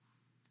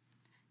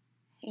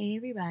Hey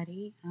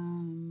everybody,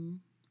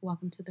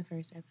 welcome to the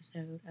first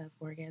episode of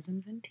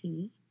Orgasms and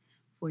Tea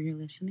for your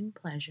listening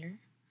pleasure.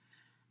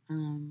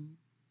 You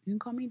can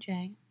call me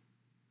Jay,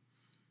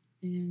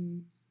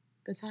 and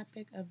the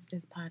topic of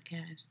this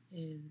podcast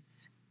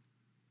is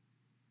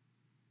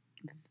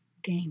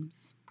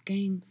games.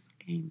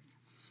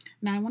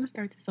 Now I want to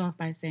start this off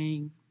by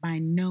saying by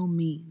no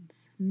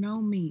means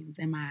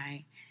am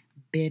I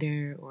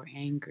bitter or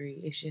angry.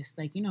 It's just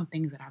like,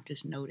 things that I've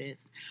just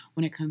noticed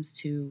when it comes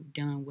to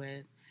dealing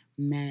with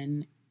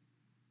men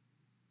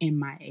in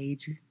my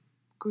age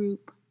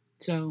group.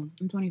 So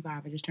I'm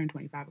 25. I just turned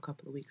 25 a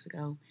couple of weeks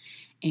ago.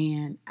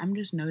 And I'm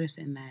just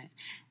noticing that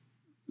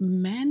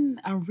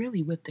men are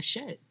really with the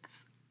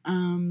shits.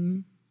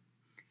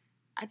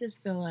 I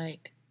just feel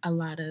like a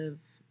lot of,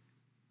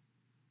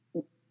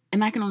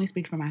 and I can only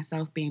speak for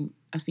myself being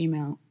a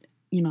female,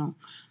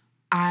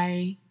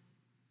 I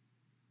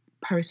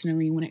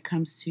personally, when it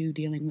comes to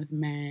dealing with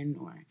men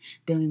or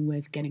dealing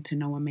with getting to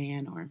know a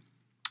man or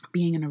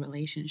being in a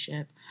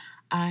relationship,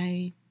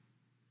 I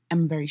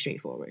am very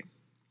straightforward.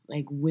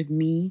 Like with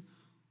me,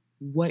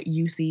 what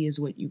you see is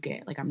what you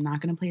get. Like, I'm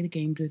not going to play the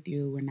games with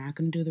you. We're not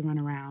going to do the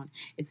runaround.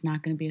 It's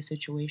not going to be a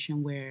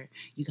situation where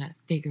you got to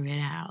figure it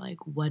out. Like,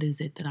 what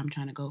is it that I'm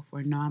trying to go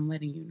for? No, I'm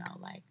letting you know,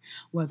 like,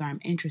 whether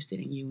I'm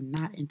interested in you,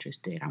 not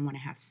interested, I want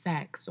to have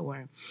sex,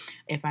 or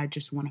if I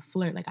just want to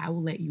flirt, like, I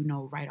will let you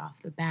know right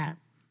off the bat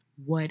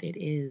what it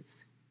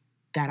is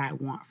that I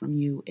want from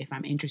you if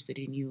I'm interested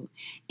in you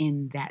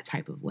in that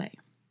type of way.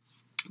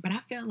 But I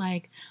feel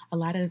like a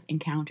lot of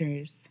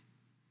encounters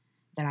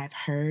that I've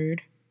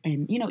heard,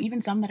 and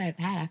even some that I've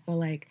had, I feel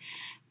like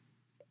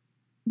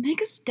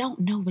niggas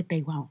don't know what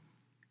they want.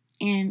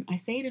 And I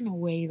say it in a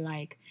way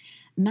like,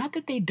 not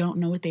that they don't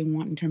know what they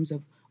want in terms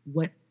of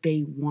what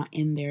they want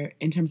in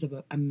terms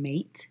of a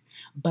mate,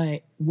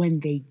 but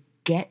when they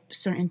get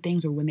certain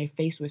things or when they're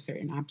faced with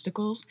certain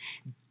obstacles,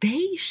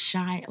 they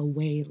shy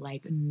away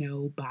like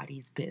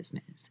nobody's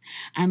business.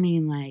 I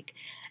mean, like,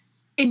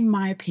 in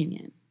my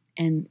opinion,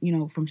 and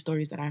from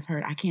stories that I've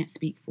heard, I can't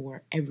speak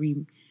for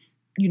every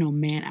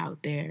man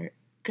out there,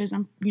 because I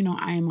am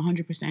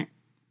 100%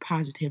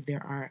 positive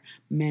there are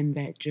men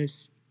that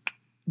just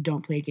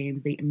don't play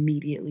games. They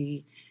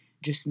immediately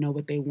just know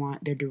what they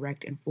want. They're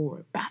direct and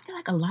forward. But I feel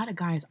like a lot of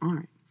guys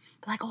aren't.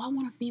 They're like, oh, I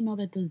want a female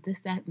that does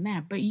this, that, and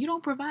that. But you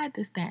don't provide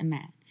this, that, and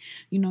that.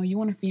 You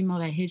want a female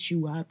that hits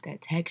you up,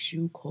 that texts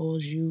you,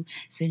 calls you,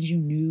 sends you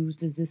news,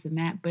 does this and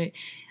that. But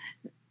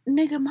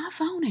nigga, my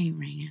phone ain't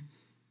ringing.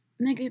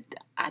 Nigga,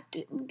 I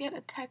didn't get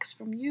a text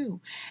from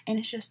you. And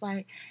it's just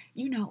like,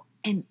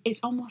 and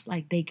it's almost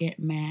like they get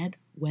mad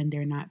when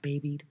they're not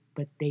babied,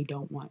 but they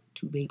don't want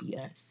to baby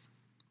us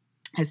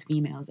as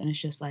females. And it's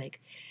just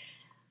like,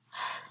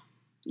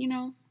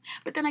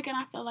 but then again,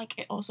 I feel like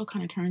it also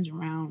kind of turns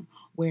around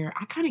where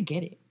I kind of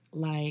get it.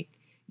 Like,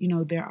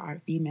 there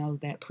are females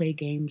that play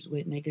games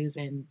with niggas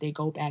and they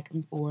go back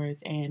and forth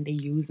and they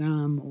use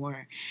them,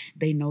 or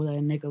they know that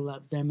a nigga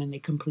loves them and they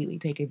completely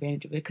take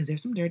advantage of it, because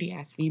there's some dirty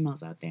ass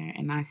females out there,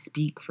 and I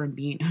speak from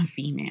being a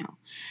female.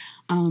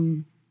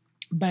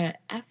 But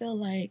I feel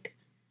like,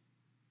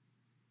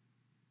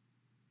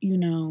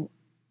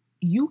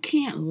 you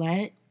can't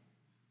let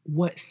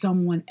what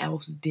someone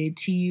else did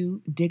to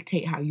you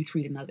dictate how you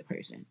treat another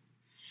person.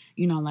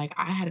 Like,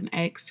 I had an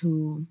ex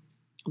who,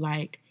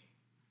 like,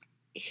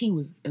 he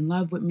was in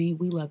love with me.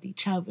 We loved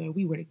each other.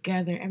 We were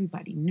together.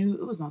 Everybody knew.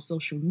 It was on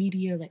social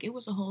media. Like, it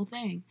was a whole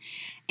thing.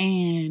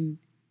 And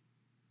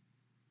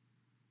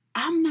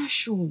I'm not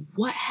sure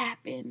what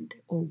happened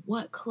or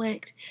what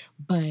clicked,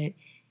 but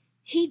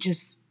he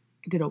just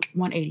did a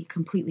 180,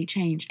 completely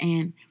changed.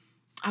 And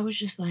I was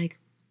just like,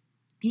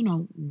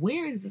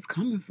 where is this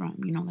coming from?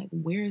 Like,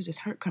 where is this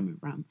hurt coming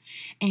from?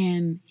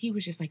 And he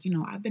was just like,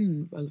 I've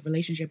been in a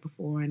relationship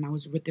before, and I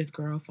was with this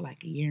girl for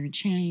like a year and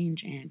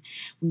change, and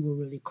we were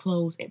really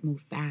close. It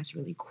moved fast,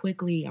 really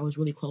quickly. I was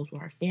really close with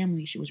her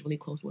family. She was really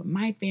close with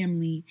my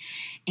family.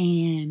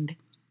 And,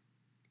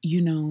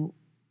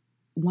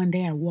 one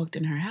day I walked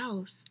in her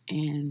house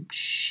and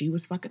she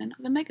was fucking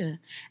another nigga.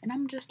 And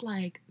I'm just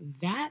like,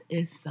 that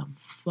is some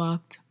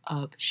fucked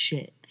up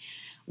shit.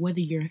 Whether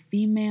you're a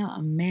female,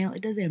 a male,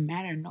 it doesn't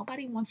matter.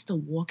 Nobody wants to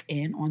walk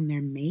in on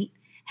their mate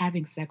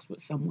having sex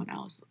with someone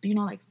else.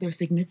 Like their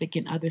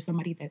significant other,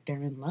 somebody that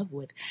they're in love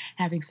with,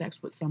 having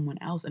sex with someone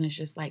else. And it's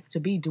just like, to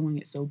be doing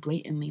it so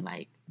blatantly,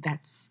 like,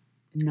 that's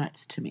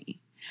nuts to me.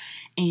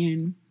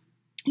 And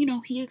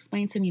he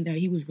explained to me that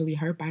he was really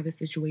hurt by the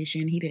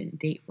situation. He didn't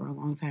date for a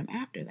long time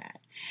after that.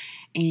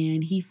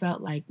 And he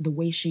felt like the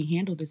way she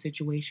handled the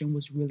situation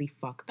was really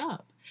fucked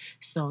up.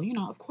 So,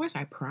 of course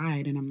I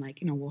pried, and I'm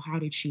like, well, how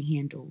did she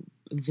handle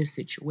this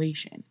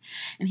situation?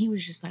 And he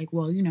was just like,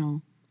 well,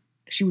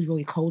 she was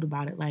really cold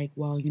about it. Like,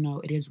 well,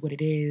 it is what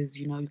it is.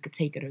 You could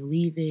take it or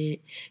leave it.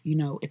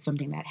 It's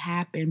something that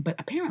happened. But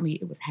apparently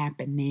it was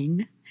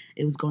happening.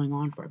 It was going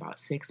on for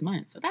about 6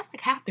 months. So that's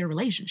like half their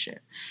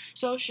relationship.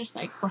 So it's just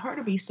like, for her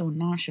to be so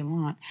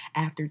nonchalant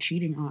after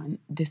cheating on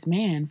this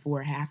man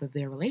for half of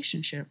their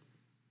relationship,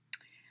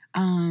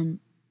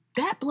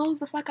 that blows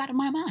the fuck out of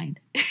my mind.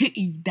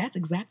 That's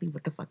exactly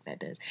what the fuck that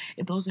does.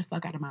 It blows the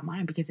fuck out of my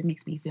mind because it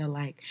makes me feel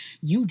like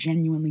you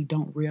genuinely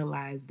don't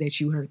realize that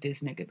you hurt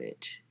this nigga,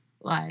 bitch.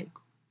 Like,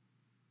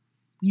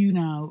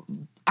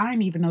 I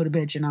didn't even know the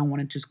bitch and I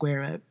wanted to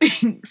square up.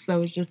 So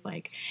it's just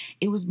like,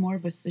 it was more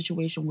of a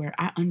situation where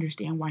I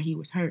understand why he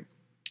was hurt.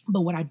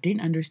 But what I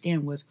didn't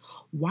understand was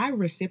why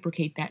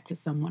reciprocate that to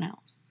someone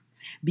else?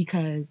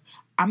 Because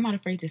I'm not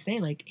afraid to say,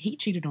 like, he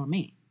cheated on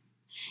me.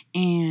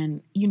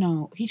 And,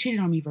 he cheated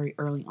on me very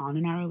early on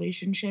in our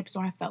relationship.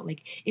 So I felt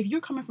like if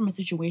you're coming from a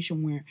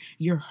situation where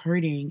you're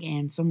hurting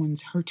and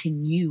someone's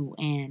hurting you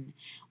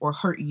or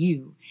hurt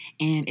you,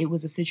 and it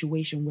was a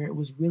situation where it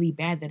was really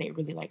bad that it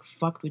really like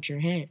fucked with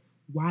your head,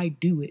 why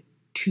do it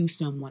to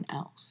someone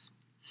else?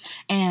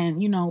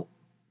 And,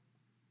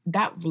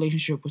 that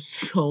relationship was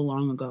so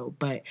long ago,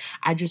 but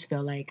I just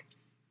feel like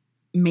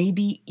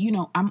maybe,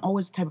 I'm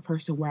always the type of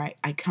person where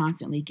I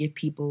constantly give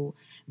people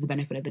the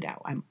benefit of the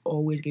doubt. I'm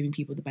always giving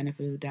people the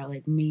benefit of the doubt.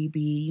 Like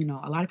maybe,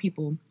 a lot of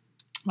people,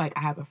 like I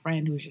have a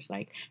friend who's just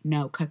like,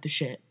 no, cut the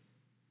shit.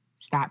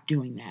 Stop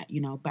doing that,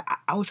 But I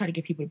always try to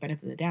give people the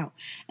benefit of the doubt.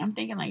 And I'm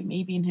thinking like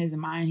maybe in his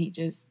mind, he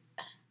just,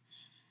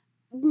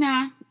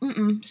 nah,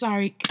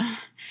 sorry.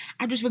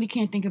 I just really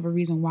can't think of a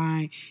reason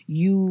why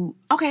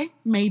okay,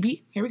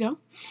 maybe, here we go.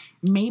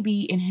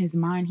 Maybe in his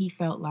mind, he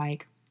felt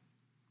like,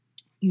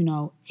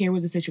 here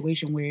was a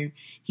situation where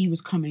he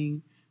was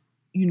coming,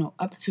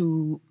 up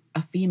to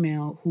a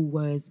female who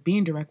was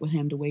being direct with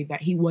him the way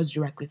that he was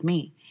direct with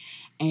me,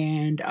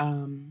 and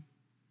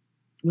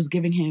was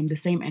giving him the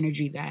same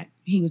energy that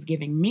he was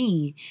giving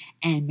me,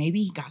 and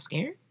maybe he got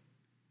scared.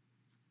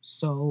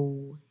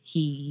 So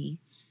he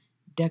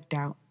decked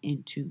out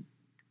into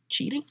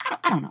cheating.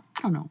 I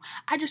don't know.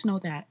 I just know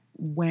that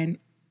when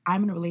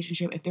I'm in a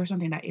relationship, if there's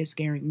something that is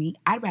scaring me,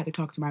 I'd rather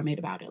talk to my mate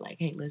about it. Like,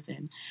 hey,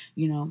 listen,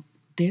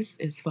 this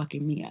is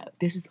fucking me up.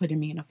 This is putting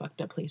me in a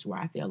fucked up place where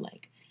I feel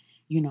like,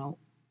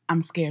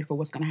 I'm scared for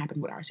what's going to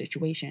happen with our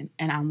situation.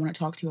 And I want to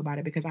talk to you about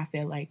it because I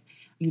feel like,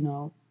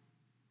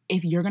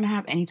 if you're going to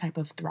have any type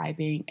of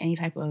thriving, any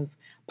type of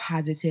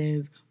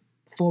positive,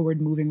 forward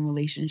moving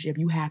relationship,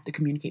 you have to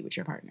communicate with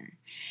your partner.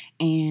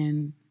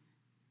 And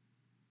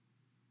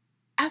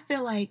I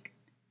feel like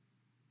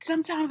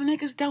sometimes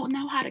niggas don't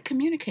know how to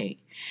communicate.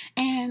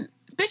 And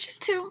bitches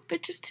too,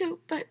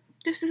 but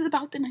this is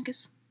about the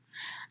niggas.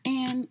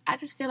 And I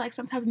just feel like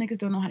sometimes niggas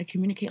don't know how to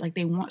communicate. Like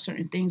they want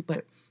certain things,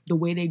 but the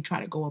way they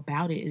try to go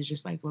about it is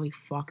just like really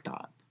fucked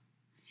up.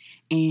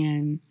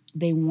 And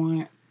they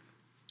want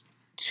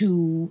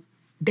to,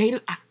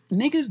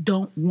 niggas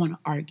don't want to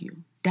argue.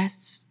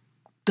 That's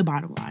the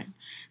bottom line.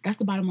 That's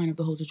the bottom line of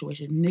the whole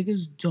situation.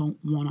 Niggas don't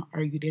want to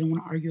argue. They don't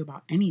want to argue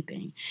about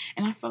anything.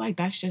 And I feel like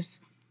that's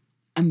just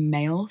a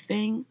male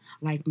thing.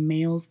 Like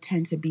males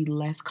tend to be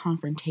less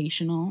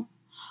confrontational.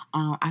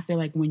 I feel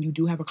like when you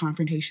do have a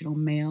confrontational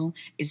male,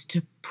 it's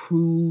to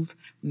prove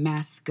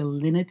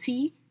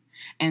masculinity.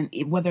 And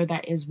whether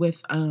that is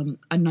with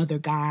another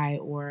guy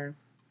or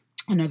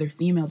another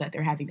female that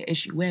they're having the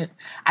issue with,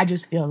 I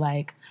just feel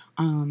like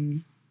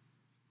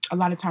a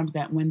lot of times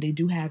that when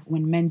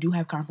men do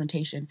have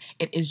confrontation,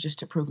 it is just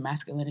to prove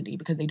masculinity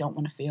because they don't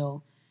want to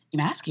feel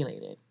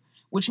emasculated,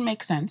 which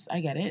makes sense. I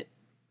get it.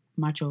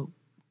 Macho,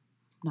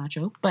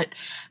 nacho. But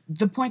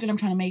the point that I'm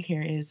trying to make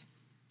here is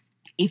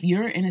if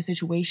you're in a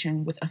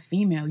situation with a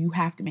female, you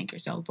have to make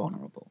yourself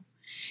vulnerable.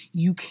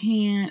 You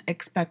can't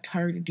expect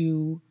her to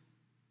do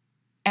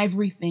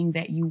everything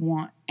that you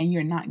want and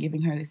you're not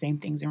giving her the same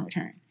things in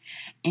return.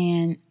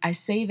 And I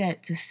say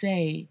that to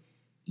say,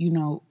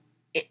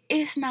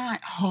 it's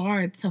not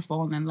hard to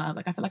fall in love.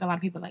 Like, I feel like a lot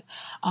of people are like,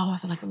 oh, I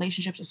feel like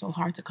relationships are so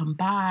hard to come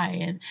by.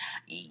 And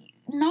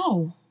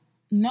no,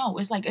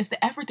 it's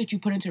the effort that you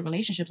put into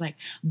relationships. Like,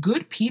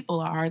 good people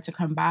are hard to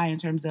come by in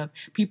terms of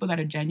people that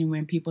are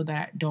genuine, people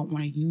that don't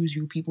want to use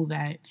you, people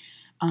that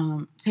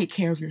take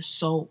care of your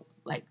soul.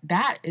 Like,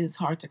 that is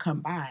hard to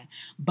come by.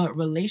 But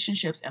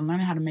relationships and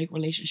learning how to make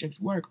relationships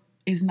work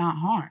is not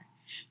hard.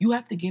 You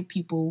have to give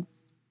people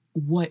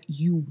what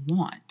you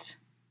want.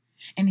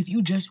 And if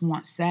you just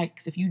want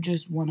sex, if you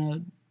just want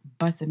to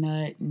bust a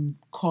nut and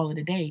call it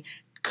a day,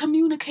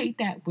 communicate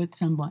that with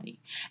somebody.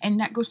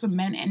 And that goes for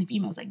men and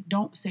females. Like,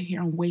 don't sit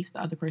here and waste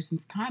the other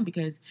person's time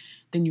because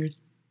then you're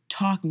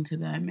talking to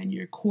them and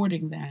you're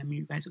courting them and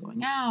you guys are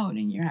going out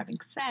and you're having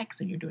sex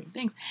and you're doing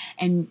things.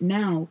 And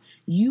now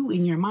you,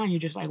 in your mind, you're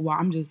just like, well,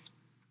 I'm just,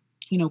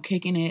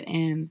 kicking it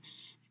and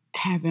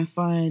having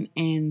fun,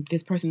 and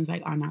this person is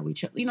like, oh, no, we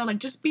chill. Like,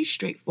 just be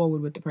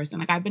straightforward with the person.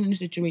 Like, I've been in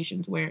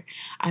situations where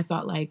I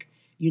felt like,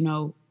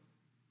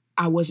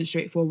 I wasn't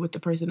straightforward with the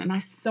person, and I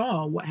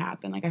saw what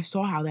happened. Like, I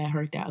saw how that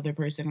hurt that other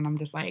person, and I'm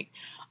just like,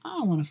 I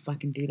don't want to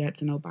fucking do that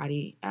to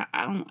nobody.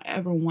 I don't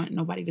ever want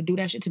nobody to do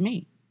that shit to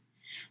me.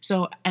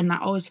 So, and I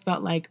always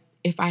felt like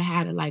if I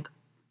had a, like,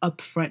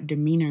 upfront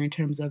demeanor in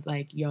terms of,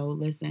 like, yo,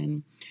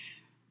 listen,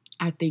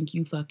 I think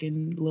you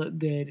fucking look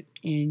good,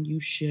 and you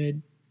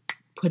should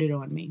put it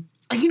on me.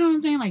 Like, you know what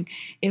I'm saying? Like,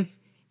 if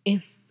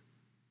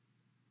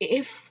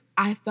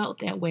I felt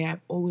that way,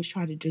 I've always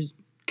tried to just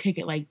kick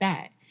it like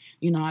that.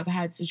 I've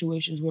had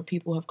situations where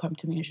people have come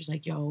to me and she's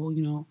like,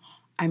 yo,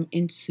 I'm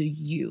into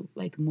you,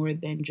 like, more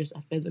than just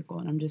a physical.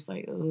 And I'm just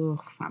like,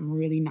 ugh, I'm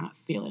really not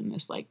feeling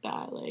this like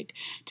that, like,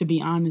 to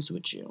be honest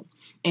with you.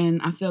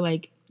 And I feel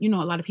like, a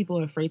lot of people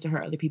are afraid to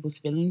hurt other people's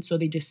feelings, so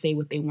they just say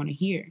what they want to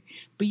hear.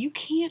 But you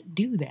can't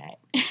do that.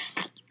 You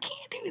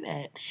can't do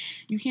that.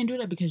 You can't do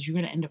that because you're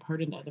going to end up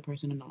hurting the other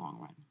person in the long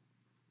run.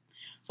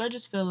 So I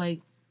just feel like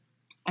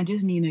I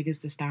just need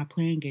niggas to stop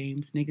playing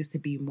games, niggas to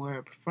be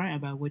more upfront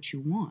about what you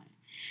want.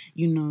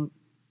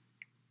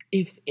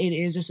 If it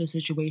is just a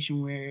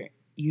situation where,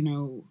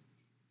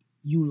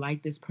 you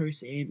like this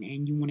person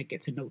and you want to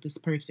get to know this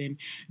person,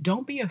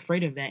 don't be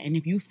afraid of that. And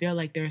if you feel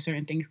like there are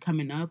certain things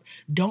coming up,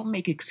 don't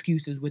make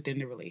excuses within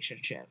the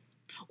relationship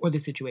or the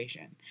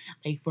situation.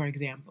 Like, for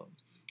example,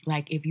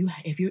 like if you're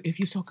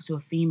talking to a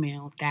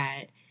female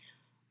that,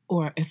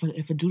 or if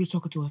a dude is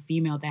talking to a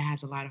female that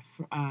has a lot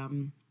of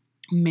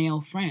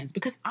male friends,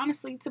 because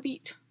honestly,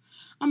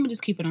 I'm gonna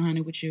just keep it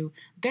 100 with you.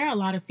 There are a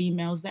lot of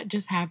females that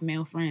just have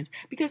male friends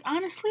because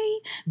honestly,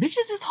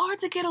 bitches is hard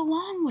to get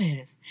along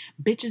with.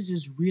 Bitches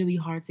is really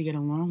hard to get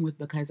along with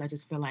because I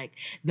just feel like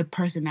the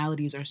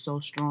personalities are so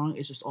strong.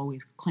 It's just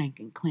always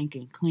clanking,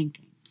 clanking,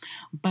 clanking.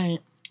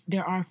 But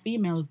there are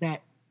females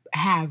that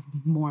have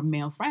more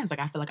male friends. Like,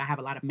 I feel like I have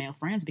a lot of male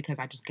friends because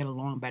I just get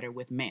along better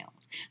with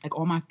males. Like,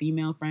 all my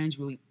female friends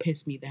really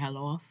piss me the hell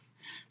off.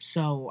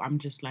 So I'm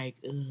just like,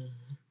 ugh.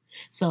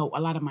 So a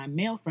lot of my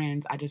male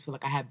friends, I just feel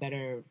like I have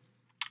better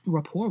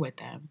rapport with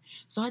them.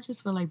 So I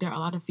just feel like there are a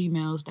lot of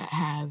females that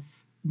have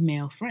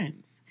male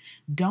friends.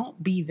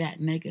 Don't be that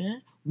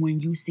nigga when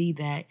you see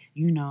that,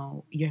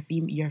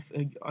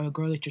 a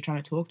girl that you're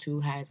trying to talk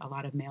to has a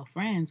lot of male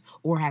friends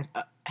or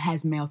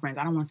has male friends.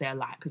 I don't want to say a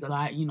lot because a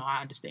lot,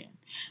 I understand.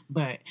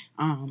 But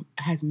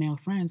has male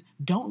friends.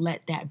 Don't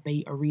let that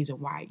be a reason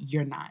why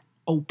you're not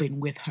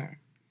open with her.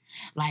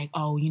 Like,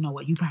 oh, you know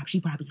what?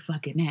 She probably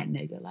fucking that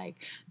nigga. Like,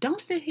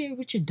 don't sit here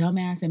with your dumb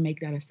ass and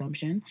make that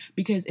assumption,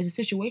 because it's a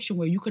situation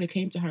where you could have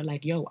came to her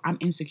like, yo, I'm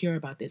insecure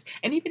about this.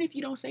 And even if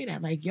you don't say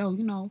that, like, yo,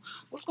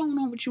 what's going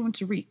on with you and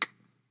Tariq?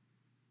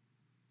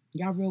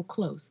 Y'all real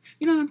close.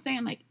 You know what I'm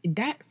saying? Like,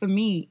 that for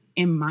me,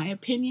 in my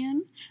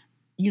opinion,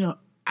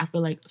 I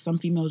feel like some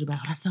females are like,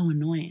 oh, that's so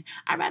annoying.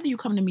 I'd rather you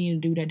come to me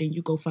and do that than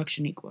you go fuck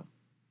Shaniqua.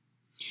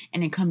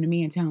 And then come to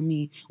me and tell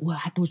me, well,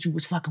 I thought you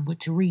was fucking with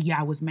Tariq.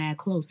 I was mad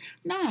close.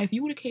 Nah, if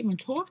you would have came and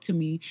talked to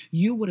me,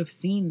 you would have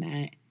seen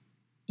that,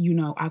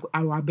 I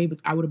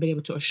would have been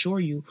able to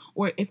assure you.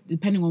 Or if,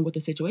 depending on what the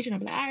situation, I'd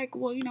be like, all right,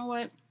 well, you know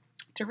what?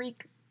 Tariq,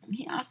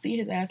 I'll see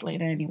his ass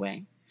later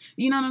anyway.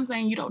 You know what I'm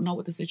saying? You don't know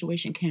what the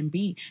situation can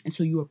be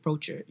until you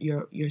approach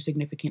your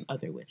significant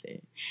other with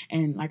it.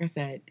 And like I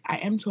said, I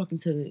am talking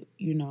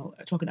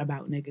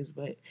about niggas,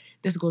 but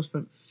this goes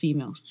for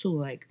females too.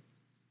 Like,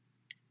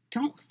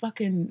 don't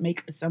fucking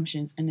make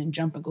assumptions and then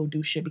jump and go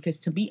do shit, because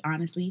to be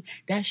honestly,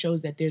 that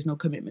shows that there's no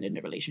commitment in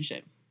the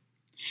relationship.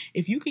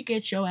 If you could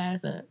get your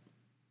ass up,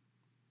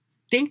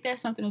 think that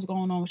something is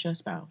going on with your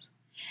spouse,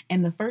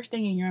 and the first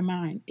thing in your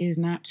mind is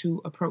not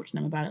to approach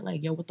them about it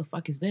like, yo, what the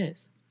fuck is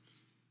this?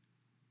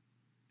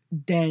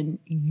 Then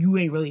you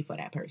ain't really for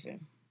that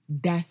person.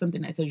 That's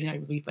something that tells you you're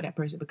not really for that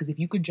person, because if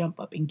you could jump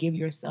up and give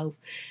yourself,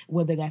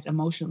 whether that's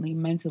emotionally,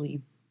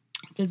 mentally,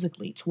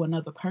 physically, to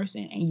another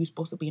person, and you're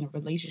supposed to be in a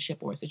relationship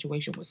or a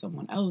situation with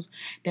someone else,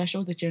 that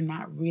shows that you're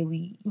not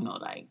really,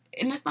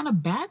 and that's not a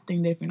bad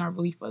thing that if you're not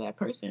really for that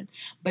person,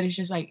 but it's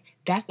just like,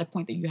 that's the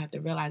point that you have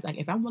to realize, like,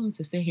 if I'm willing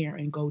to sit here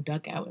and go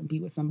duck out and be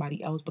with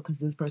somebody else because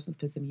this person's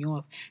pissing me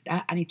off,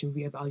 I need to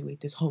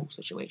reevaluate this whole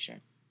situation.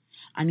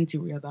 I need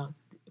to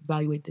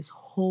reevaluate this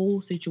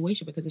whole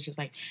situation, because it's just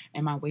like,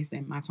 am I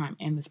wasting my time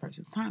and this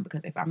person's time?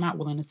 Because if I'm not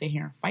willing to sit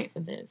here and fight for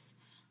this,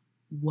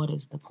 what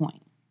is the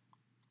point?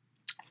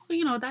 So,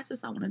 that's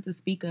just I wanted to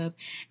speak of.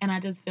 And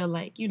I just feel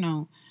like,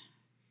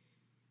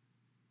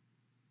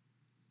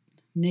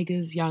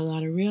 niggas, y'all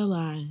gotta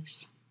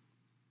realize,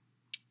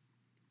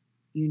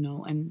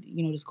 and,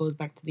 this goes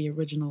back to the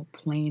original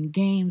playing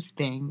games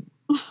thing.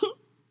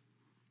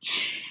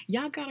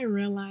 Y'all gotta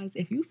realize,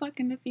 if you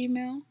fucking a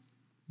female,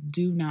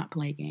 do not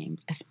play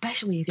games,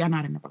 especially if y'all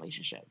not in a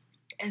relationship.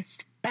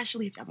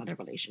 Especially if y'all not in a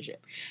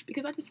relationship.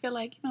 Because I just feel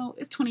like,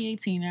 it's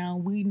 2018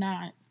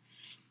 now.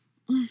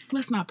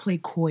 Let's not play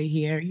coy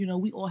here.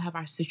 We all have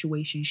our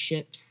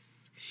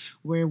situationships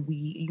where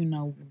we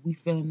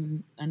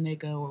feeling a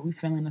nigga, or we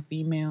feeling a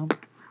female,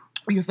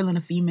 or you're feeling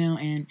a female,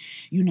 and,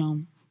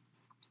 y'all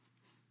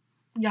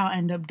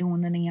end up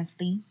doing the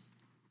nasty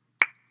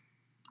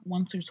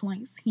once or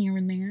twice here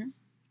and there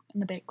in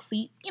the back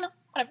seat,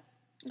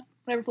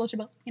 whatever floats your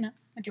boat,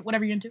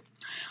 whatever you're into.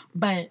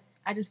 But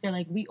I just feel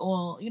like we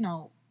all,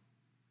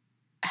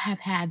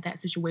 have had that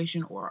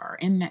situation, or are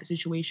in that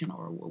situation,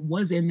 or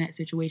was in that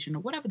situation,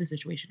 or whatever the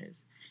situation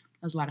is.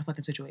 There's a lot of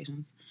fucking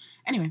situations.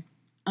 Anyway,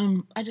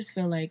 I just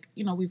feel like,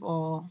 we've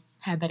all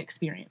had that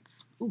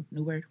experience. Ooh,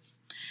 new word.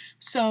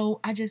 So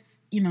I just,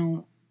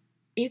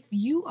 if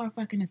you are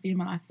fucking a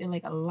female, I feel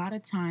like a lot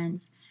of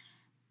times,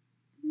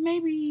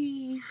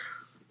 maybe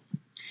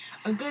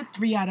a good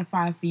 3 out of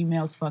 5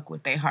 females fuck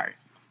with their heart.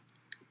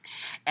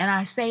 And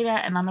I say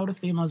that, and I know the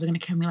females are going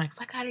to kill me like,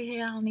 fuck out of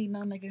here, I don't need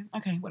no nigga.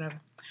 Okay, whatever.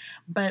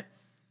 But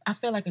I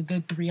feel like a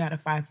good 3 out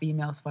of 5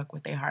 females fuck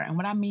with their heart. And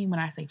what I mean when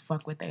I say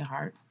fuck with their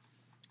heart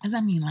is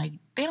I mean, like,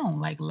 they don't,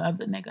 like, love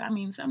the nigga. I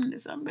mean, some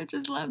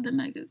bitches love the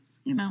niggas,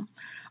 you know.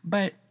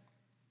 But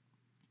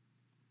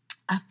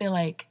I feel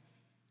like,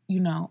 you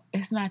know,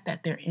 it's not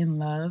that they're in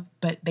love,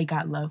 but they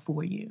got love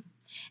for you.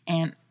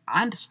 And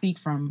I speak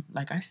from,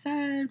 like I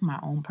said, my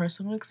own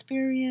personal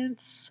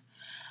experience.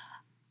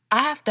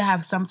 I have to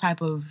have some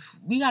type of,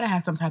 we got to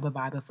have some type of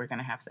vibe if we're going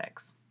to have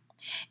sex.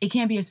 It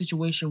can't be a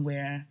situation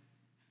where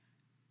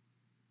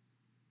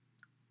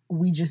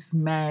we just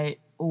met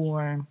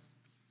or,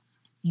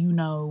 you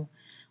know,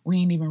 we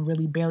ain't even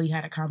really barely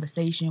had a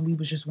conversation. We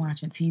was just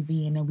watching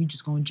TV and then we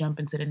just going to jump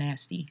into the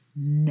nasty.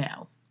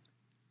 No,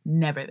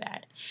 never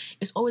that.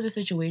 It's always a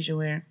situation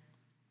where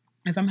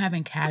if I'm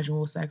having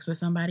casual sex with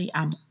somebody,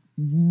 I'm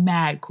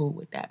mad cool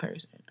with that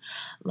person.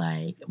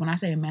 Like, when I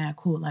say mad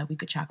cool, like, we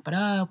could chop it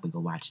up, we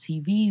could watch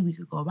TV, we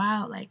could go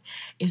out. Like,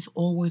 it's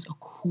always a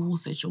cool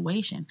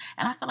situation.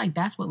 And I feel like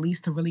that's what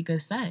leads to really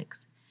good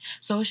sex.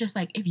 So it's just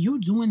like, if you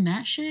doing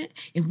that shit,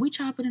 if we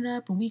chopping it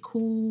up and we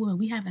cool and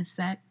we having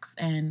sex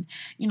and,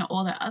 you know,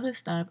 all that other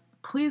stuff,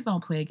 please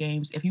don't play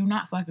games. If you're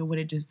not fucking with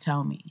it, just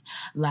tell me.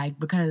 Like,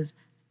 because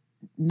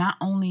not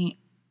only,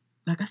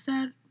 like I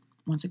said,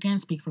 once again,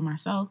 speak for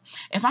myself.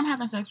 If I'm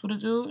having sex with a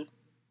dude,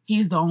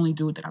 he's the only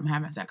dude that I'm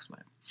having sex with.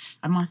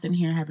 I'm not sitting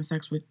here having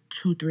sex with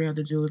 2-3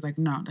 other dudes. Like,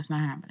 no, that's not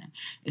happening.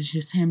 It's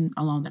just him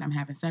alone that I'm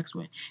having sex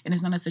with. And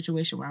it's not a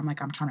situation where I'm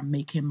like, I'm trying to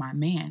make him my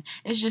man.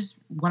 It's just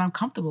what I'm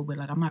comfortable with.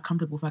 Like, I'm not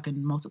comfortable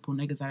fucking multiple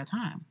niggas at a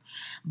time.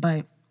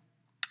 But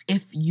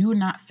if you're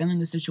not feeling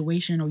the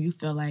situation or you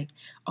feel like,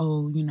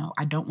 oh, you know,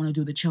 I don't want to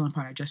do the chilling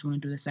part, I just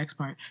want to do the sex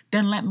part,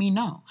 then let me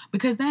know.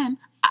 Because then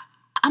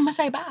I'm going to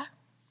say bye.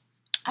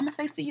 I'm going to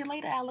say, see you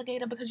later,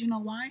 alligator, because you know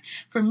why?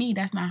 For me,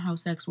 that's not how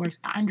sex works.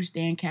 I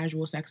understand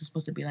casual sex is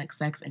supposed to be like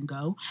sex and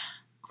go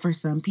for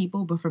some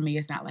people, but for me,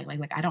 it's not like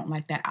I don't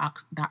like that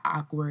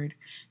awkward,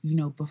 you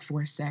know,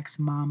 before sex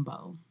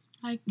mambo.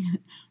 Like,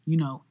 you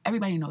know,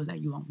 everybody knows that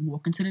you don't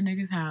walk into the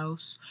nigga's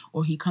house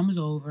or he comes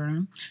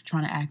over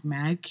trying to act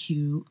mad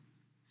cute,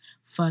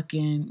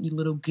 fucking you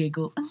little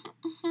giggles,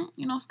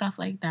 you know, stuff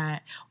like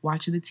that.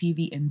 Watching the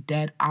TV in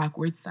dead,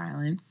 awkward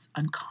silence,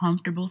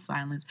 uncomfortable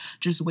silence,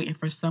 just waiting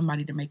for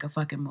somebody to make a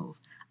fucking move.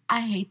 I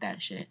hate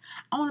that shit.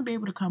 I want to be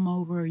able to come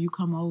over, you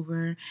come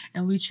over,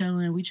 and we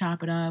chilling, we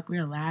chop it up,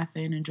 we're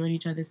laughing, enjoying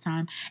each other's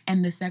time,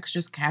 and the sex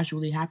just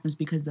casually happens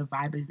because the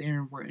vibe is there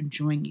and we're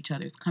enjoying each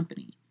other's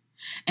company.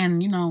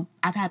 And, you know,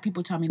 I've had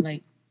people tell me,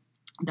 like,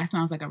 that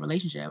sounds like a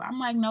relationship. I'm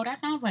like, no, that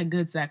sounds like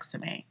good sex to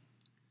me.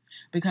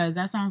 Because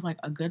that sounds like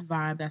a good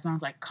vibe, that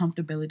sounds like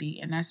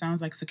comfortability, and that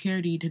sounds like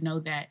security to know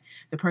that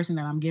the person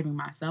that I'm giving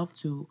myself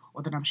to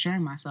or that I'm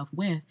sharing myself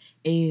with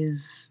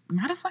is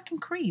not a fucking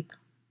creep.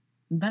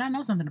 That I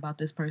know something about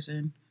this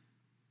person,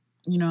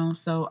 you know?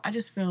 So I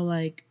just feel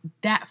like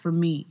that for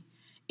me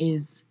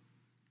is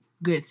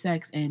good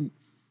sex, and,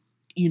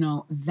 you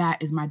know,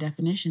 that is my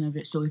definition of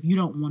it. So if you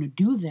don't want to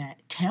do that,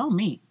 tell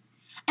me.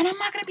 And I'm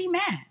not going to be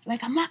mad.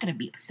 Like, I'm not going to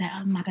be upset.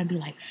 I'm not going to be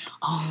like,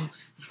 oh,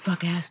 you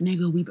fuck ass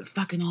nigga, we've been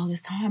fucking all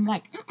this time.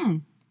 Like,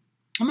 I'm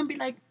going to be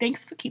like,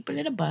 thanks for keeping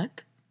it a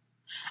buck.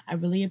 I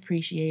really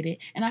appreciate it.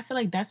 And I feel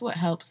like that's what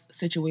helps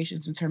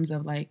situations in terms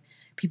of, like,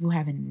 people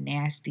having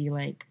nasty,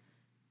 like,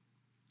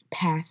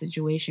 past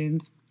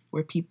situations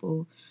where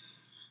people,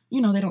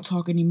 you know, they don't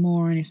talk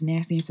anymore and it's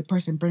nasty. If the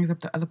person brings up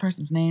the other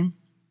person's name,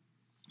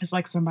 it's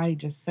like somebody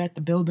just set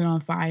the building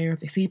on fire. If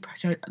they see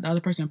the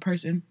other person in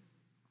person,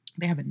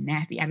 they have a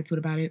nasty attitude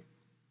about it.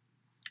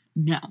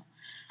 No,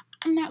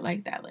 I'm not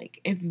like that. Like,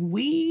 if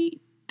you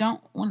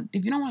don't want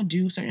to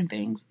do certain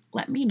things,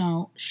 let me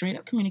know. Straight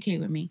up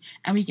communicate with me,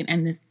 and we can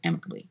end this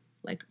amicably.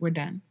 Like, we're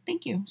done.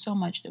 Thank you so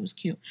much. That was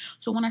cute.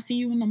 So when I see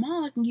you in the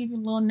mall, I can give you a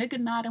little nigga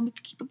nod, and we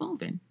can keep it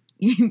moving.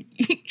 You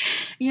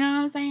know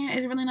what I'm saying?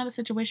 It's really not a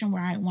situation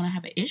where I want to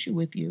have an issue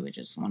with you. I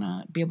just want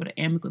to be able to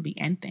amicably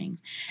end things.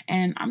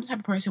 And I'm the type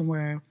of person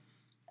where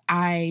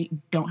I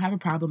don't have a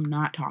problem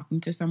not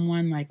talking to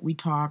someone. Like, we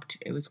talked,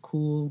 it was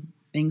cool,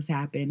 things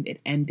happened, it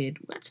ended,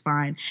 that's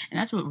fine. And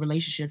that's what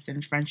relationships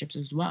and friendships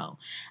as well.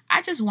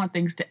 I just want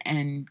things to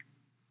end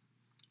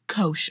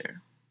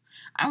kosher.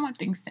 I want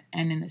things to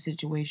end in a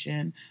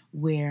situation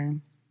where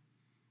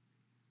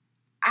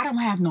I don't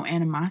have no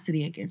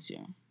animosity against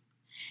you.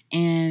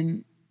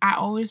 And I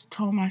always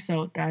told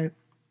myself that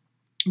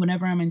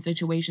whenever I'm in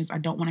situations, I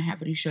don't want to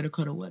have any shoulda,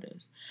 coulda,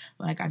 wouldas.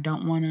 Like, I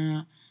don't want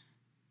to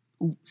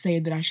say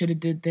that I should have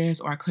did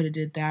this or I could have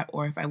did that,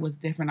 or if I was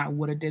different I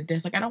would have did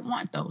this. Like, I don't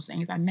want those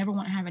things. I never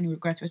want to have any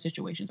regrets for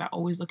situations. I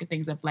always look at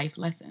things as life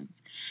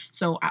lessons.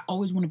 So I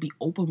always want to be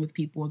open with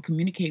people and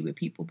communicate with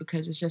people,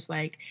 because it's just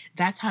like,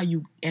 that's how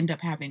you end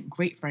up having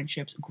great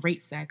friendships,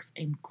 great sex,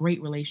 and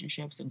great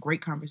relationships and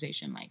great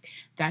conversation. Like,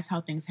 that's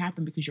how things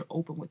happen, because you're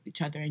open with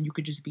each other and you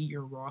could just be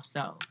your raw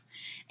self.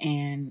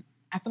 And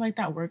I feel like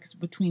that works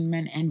between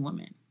men and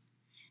women.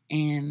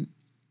 And,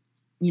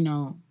 you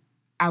know,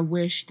 I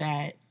wish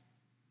that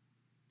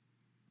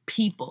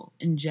people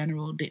in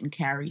general didn't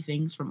carry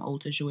things from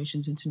old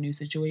situations into new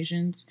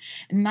situations.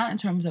 And not in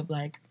terms of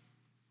like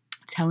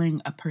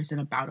telling a person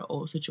about an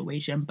old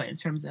situation, but in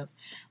terms of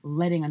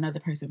letting another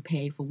person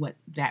pay for what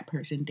that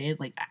person did.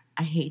 Like,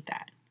 I hate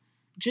that.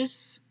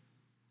 Just,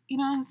 you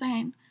know what I'm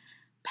saying?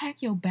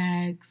 Pack your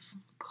bags,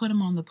 put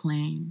them on the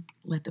plane,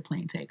 let the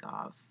plane take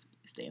off,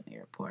 stay in the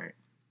airport,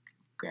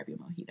 grab your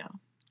mojito.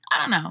 I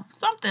don't know,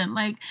 something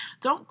like,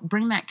 don't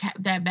bring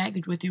that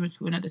baggage with you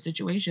into another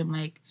situation.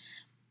 Like,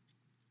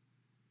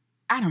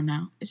 I don't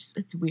know.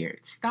 It's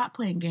weird. Stop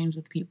playing games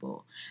with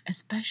people,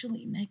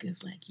 especially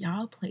niggas. Like,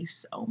 y'all play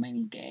so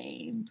many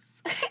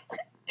games.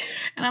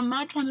 And I'm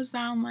not trying to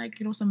sound like,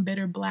 some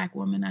bitter black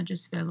woman. I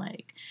just feel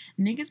like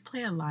niggas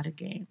play a lot of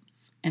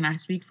games. And I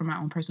speak from my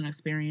own personal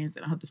experience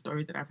and the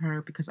stories that I've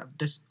heard because of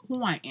just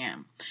who I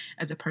am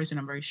as a person.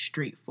 I'm very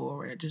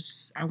straightforward.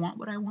 I want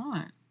what I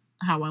want,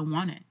 how I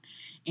want it.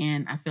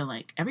 And I feel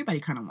like everybody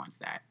kind of wants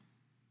that.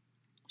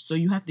 So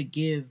you have to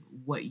give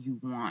what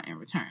you want in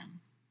return.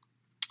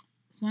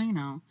 So,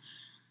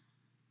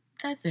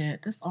 that's it.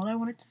 That's all I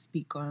wanted to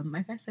speak on.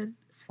 Like I said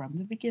from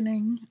the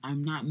beginning,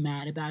 I'm not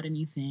mad about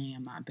anything.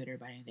 I'm not bitter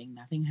about anything.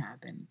 Nothing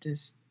happened.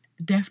 Just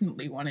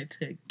definitely wanted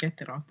to get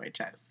that off my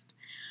chest.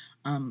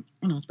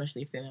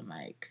 Especially feeling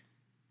like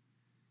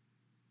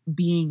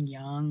being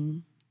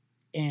young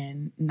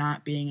and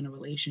not being in a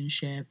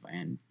relationship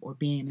or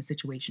being in a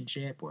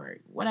situationship or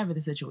whatever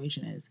the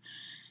situation is.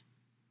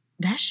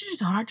 That shit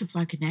is hard to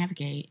fucking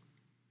navigate.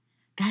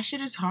 That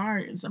shit is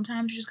hard. And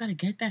sometimes you just gotta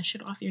get that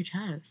shit off your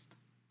chest.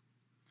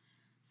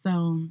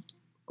 So,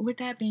 with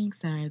that being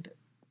said,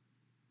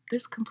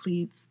 this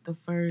completes the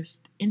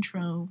first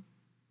intro,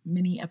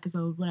 mini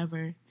episode,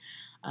 whatever,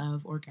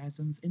 of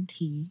Orgasms and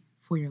Tea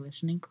for your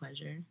listening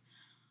pleasure.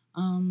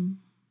 I'm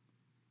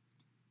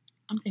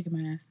taking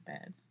my ass to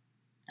bed,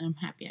 and I'm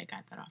happy I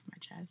got that off my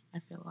chest. I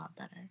feel a lot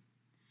better.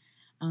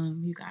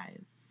 You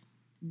guys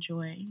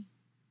enjoy.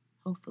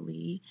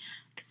 Hopefully,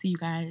 I can see you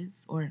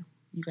guys, or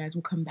you guys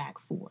will come back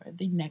for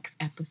the next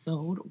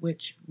episode,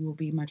 which will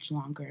be much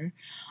longer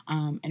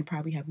and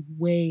probably have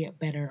way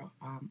better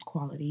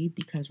quality,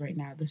 because right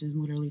now this is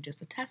literally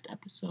just a test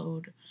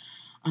episode.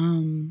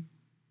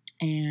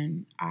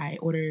 And I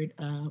ordered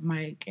a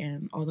mic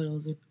and all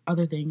those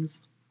other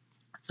things.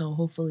 So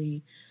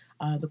hopefully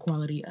the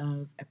quality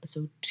of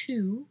episode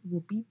 2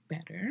 will be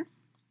better.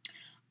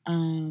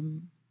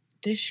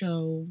 This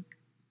show,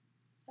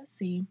 let's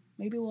see,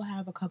 maybe we'll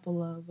have a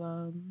couple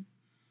of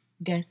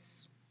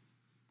guests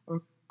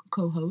or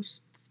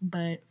co-hosts,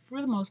 but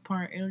for the most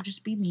part, it'll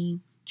just be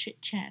me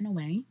chit-chatting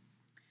away.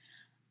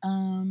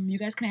 You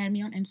guys can add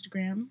me on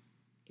Instagram.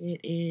 It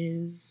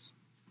is...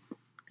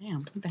 Damn,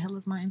 what the hell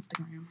is my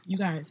Instagram? You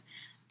guys,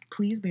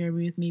 please bear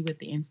with me with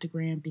the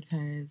Instagram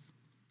because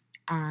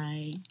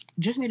I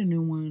just made a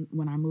new one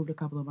when I moved a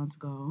couple of months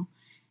ago,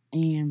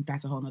 and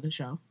that's a whole nother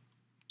show.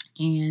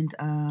 And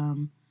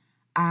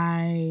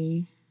I'm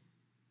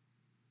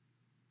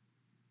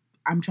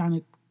trying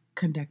to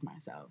conduct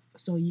myself.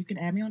 So you can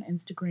add me on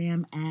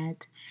Instagram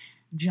at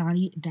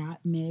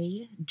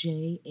Jani.Mae,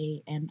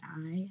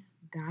 JANI.MAE.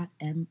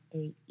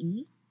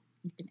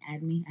 You can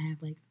add me. I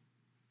have like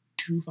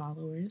 2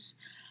 followers.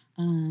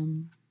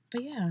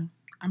 But yeah,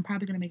 I'm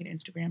probably going to make an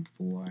Instagram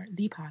for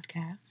the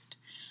podcast.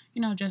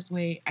 Just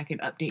way I can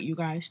update you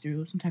guys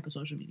through some type of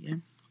social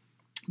media.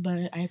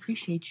 But I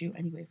appreciate you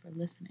anyway for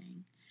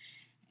listening.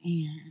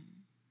 And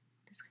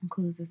this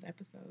concludes this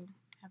episode.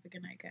 Have a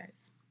good night,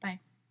 guys. Bye.